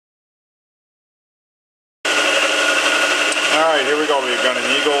Alright, here we go. We've got an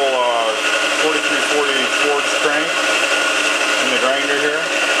Eagle 4340 forged crank in the grinder here.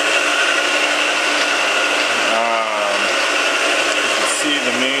 You can see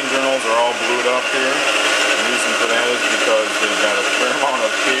the main journals are all blued up here. The reason for that is because they've got a fair amount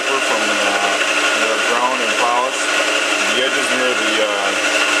of paper from their ground and polished. The edges near the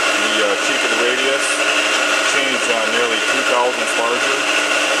cheek of the radius changed nearly 2 thousandths larger.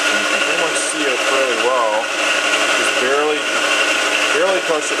 And you can pretty much see it fairly well. Just barely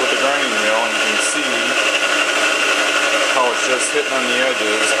touch it with the grinding wheel, and you can see how it's just hitting on the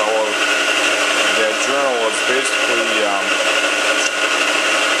edges, how that journal is basically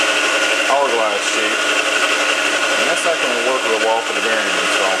hourglass shape, and that's not going to work real well for the bearing.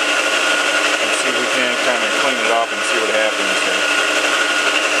 So let's see if we can kind of clean it up and see what happens here.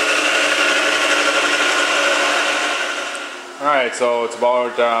 Alright, so it's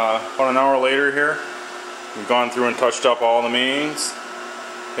about an hour later here. We've gone through and touched up all the mains,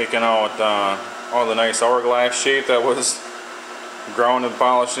 taken out all the nice hourglass shape that was ground and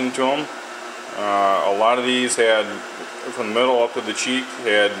polished into them. A lot of these had, from the middle up to the cheek,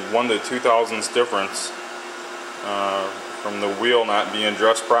 had 1 to 2 thousandths difference from the wheel not being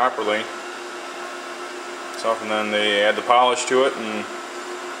dressed properly. So, and then they add the polish to it and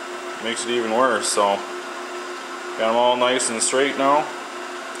it makes it even worse. So got them all nice and straight now.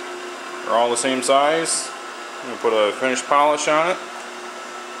 They're all the same size. I'm going to put a finished polish on it.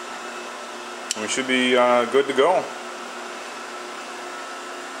 We should be good to go.